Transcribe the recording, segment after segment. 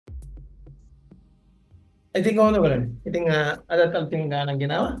ඉතින් කොහොමද බලන්නේ? ඉතින් අදත් අලුතින් ගානක්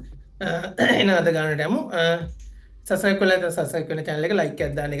ගෙනාවා. එන අද ගානට යමු. සබස්ක්‍රයිබ් කරලා channel එක like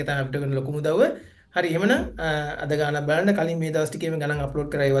එකක් දාන්න එක තමයි අපිට කරන ලොකුම උදව්ව. හරි එහෙමනම් අද ගානක් බලන්න කලින් මේ දවස් ටිකේම ගණන් අප්ලෝඩ්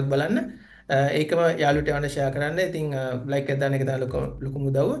කරා ඒවත් බලන්න. ඒකම යාළුවන්ට යවන්න share කරන්න. ඉතින් like එකක් දාන්න එක තමයි ලොකුම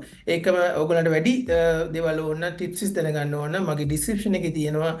උදව්ව. ඒකම ඕගොල්ලන්ට වැඩි දේවල් ඕන නම් tips දැනගන්න ඕන නම් මගේ description එකේ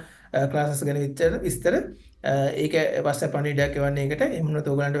තියෙනවා classes ගැන විස්තර. ඒක WhatsApp පණිවිඩයක් එවන්නේ ඒකට. එහෙම වුණොත්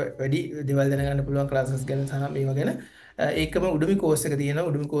ඕගලන්ට වැඩි දේවල් දැනගන්න පුළුවන් classes ගැන සහ මේවා ගැන. ඒකම උඩුමි course එක තියෙනවා.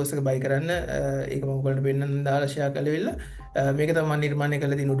 උඩුමි course එක buy කරන්න. ඒක මම ඔයගලන්ට පෙන්නන්න දාලා share කරලා මේක තමයි මම නිර්මාණය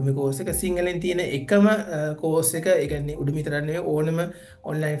කරලා තියෙන උඩුමි course එක. සිංහලෙන් තියෙන එකම course එක. ඒ කියන්නේ උඩුමි විතරක් නෙවෙයි ඕනම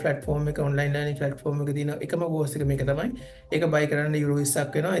online platform එක online learning platform එක තියෙන එකම course එක මේක තමයි. ඒක buy කරන්න euro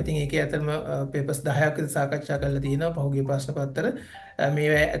 20ක් වෙනවා. ඉතින් ඒකේ ඇත්තටම papers 10ක් විතර සාකච්ඡා කරලා තියෙනවා. පහුගිය ප්‍රශ්න පත්‍ර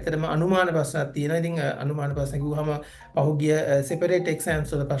මේවා ඇත්තටම අනුමාන ප්‍රශ්නක් තියෙනවා. ඉතින් අනුමාන ප්‍රශ්න කිව්වහම පහුගිය separate exams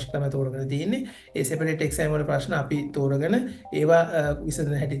වල ප්‍රශ්න තමයි තෝරගෙන තියෙන්නේ. ඒ separate exam වල ප්‍රශ්න අපි තෝරගෙන ඒවා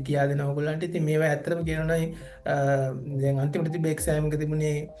විසඳන හැටි කියා දෙනවා ඔයගොල්ලන්ට. ඉතින් මේවා ඇත්තටම කියනවා නම් දැන් අන්තිමට තිබ්බ exam එක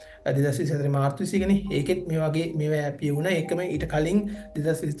තිබුණේ 2024 මාර්තු 20 ගනේ. ඒකෙත් මේ වගේ මේවා ඇපිය වුණා. ඒකම ඊට කලින්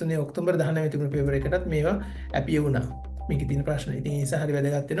 2023 ඔක්තෝබර් 19 තිබුණ පේපර් එකටත් මේවා ඇපිය වුණා. මේක තියෙන ප්‍රශ්න. ඉතින් ඒ නිසා හරි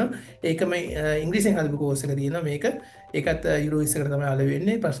වැදගත් වෙනවා. ඒකම ඉංග්‍රීසියෙන් හදපු කෝස් එක තියෙනවා මේක. ඒකත් යුරෝ 20කට තමයි අල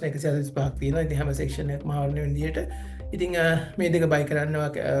වෙන්නේ. ප්‍රශ්න 145ක් තියෙනවා. ඉතින් හැම සෙක්ෂන් එකක්ම ආවරණය වෙන විදිහට. ඉතින් මේ දෙක බයි කරන්නවා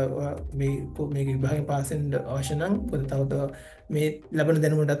මේක විභාගයෙන් පාස් වෙන්න අවශ්‍ය නම් පොත තව මේ ලැබෙන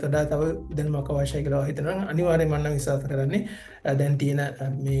දැනුමටත් වඩා තව දැනුමක් අවශ්‍යයි කියලා හිතනවා. අනිවාර්යයෙන් මම නම් විශ්වාස කරන්නේ දැන් තියෙන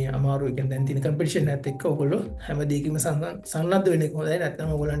මේ අමාරු ඒ කියන්නේ දැන් තියෙන කම්පිටිෂන් එකත් එක්ක ඔයගොල්ලෝ හැම දෙයකම සන්නද්ධ වෙන එක හොඳයි. නැත්නම්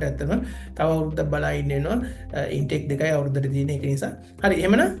ඔයගොල්ලන්ට ඇත්තම තව අවුරුද්දක් බලා ඉන්න වෙනවා. ඉන්ටෙක් දෙකයි අවුරුද්දට තියෙන එක නිසා. හරි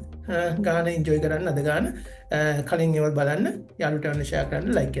එහෙමනම් ගාන එන්ජොයි කරන්න අද ගාන කලින් ඒවත් බලන්න යාළුවන්ට යන්න ෂෙයා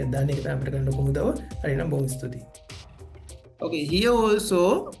කරන්න like එකක් දාන්න ඒක තමයි අපිට කරන්න ලොකුම උදව්ව. හරි නම් බොහොම ස්තුතියි. Okay, here also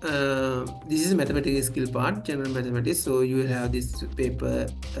this is mathematics skill part, general mathematics. So you will have this paper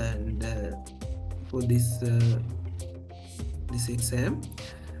and for this exam.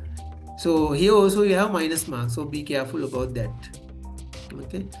 So here also you have minus marks. So be careful about that.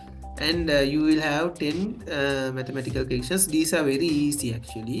 Okay, and you will have 10 mathematical questions. These are very easy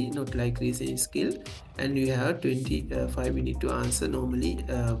actually, not like reasoning skill. And you have 25 minutes to answer normally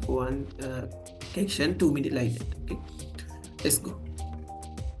for one question, 2 minutes like that. Okay. Let's go.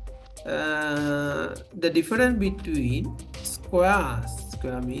 The difference between squares.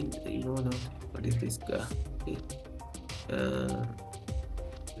 Square means, you know not what is this square. Okay.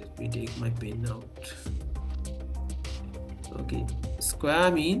 Let me take my pen out. Okay.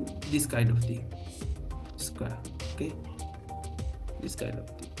 Square means this kind of thing. Square. Okay. This kind of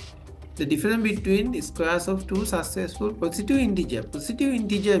thing. The difference between the squares of two successful positive integer. Positive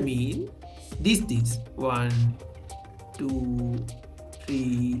integer means these things. 1, 2,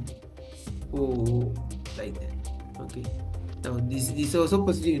 3, 4, like that. Okay. Now this is also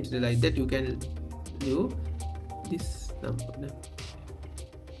positive integer like that. You can do this number.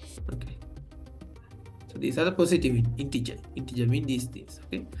 Okay. So these are the positive integer. Integer means these things.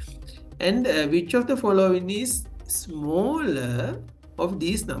 Okay. And which of the following is smaller of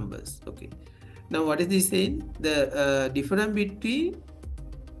these numbers? Okay. Now what is this saying? The difference between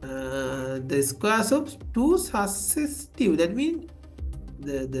the squares of two successive, that means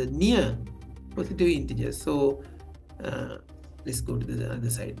the near positive integers. So let's go to the other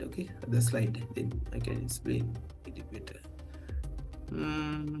side. Okay, other slide, then I can explain it better.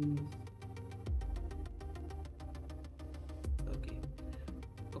 Okay,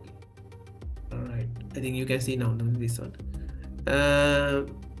 all right, I think you can see now this one.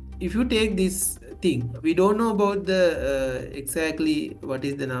 If you take this thing, we don't know about the exactly what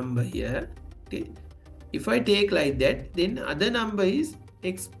is the number here. Okay, if I take like that, then other number is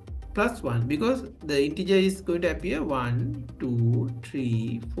x plus 1 because the integer is going to appear 1, 2,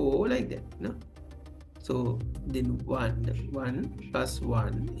 3, 4 like that. No, so then 1 plus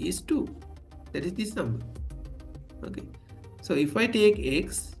 1 is 2. That is this number. Okay, so if I take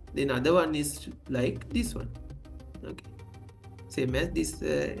x, then other one is like this one. Okay, same as this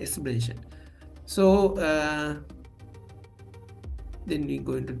expression. So then we're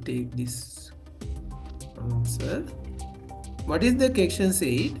going to take this answer. What is the question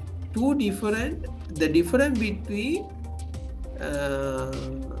said? The difference between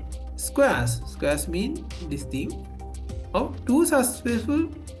squares mean this thing of two successful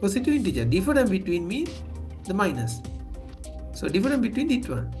positive integer. Difference between means the minus. So difference between this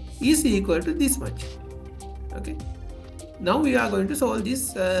one is equal to this much. Okay. Now we are going to solve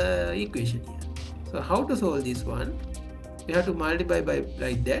this equation here. So how to solve this one? We have to multiply by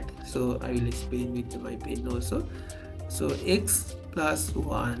like that. So I will explain with my pen also. So x plus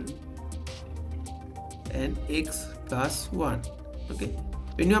 1 and x plus 1. Okay,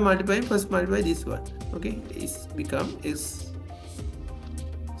 when you are multiplying, first multiply this one. Okay, it's become x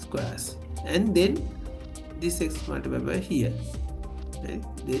squares, and then this x multiplied by here. Okay,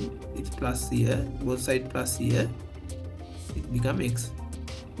 then it's plus here, both side plus here, it become x.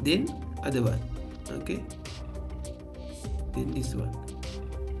 Then other one. Okay, then this one.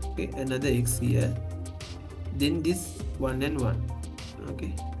 Okay, another x here, then this 1 and 1.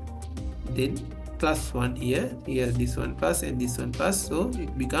 Okay, then plus 1 here, this one plus and this one plus, so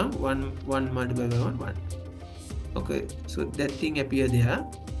it become 1 multiplied by 1 1. Okay, so that thing appear there.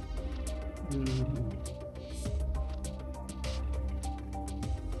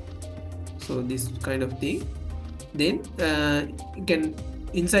 So this kind of thing. Then you can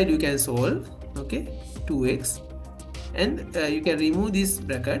inside you can solve. Okay, 2x, and you can remove this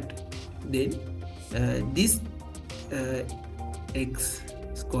bracket. Then this x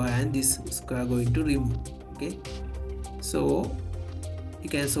square and this square going to remove. Okay, so you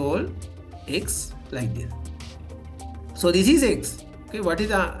can solve x like this. So this is x. Okay, what is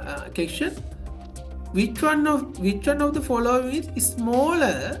the question? Which one of the following is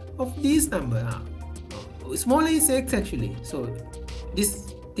smaller of these number? Smaller is x actually. So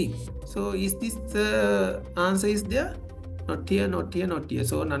this thing. So is this the answer is there? Not here, not here, not here.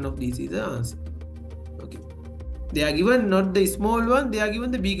 So none of these is the answer. Okay. They are given not the small one, they are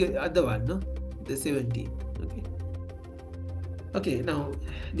given the bigger other one, no? The 17. Okay. Okay, now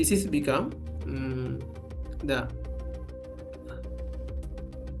this is become the,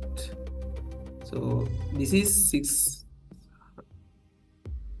 so this is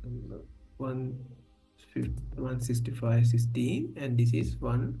 165 16, and this is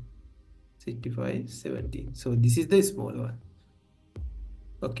 165 17. So this is the small one.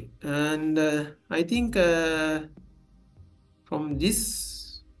 Okay, and I think from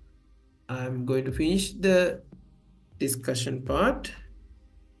this I'm going to finish the discussion part,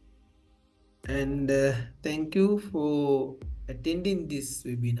 and thank you for attending this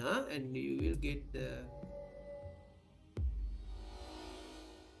webinar, and you will get the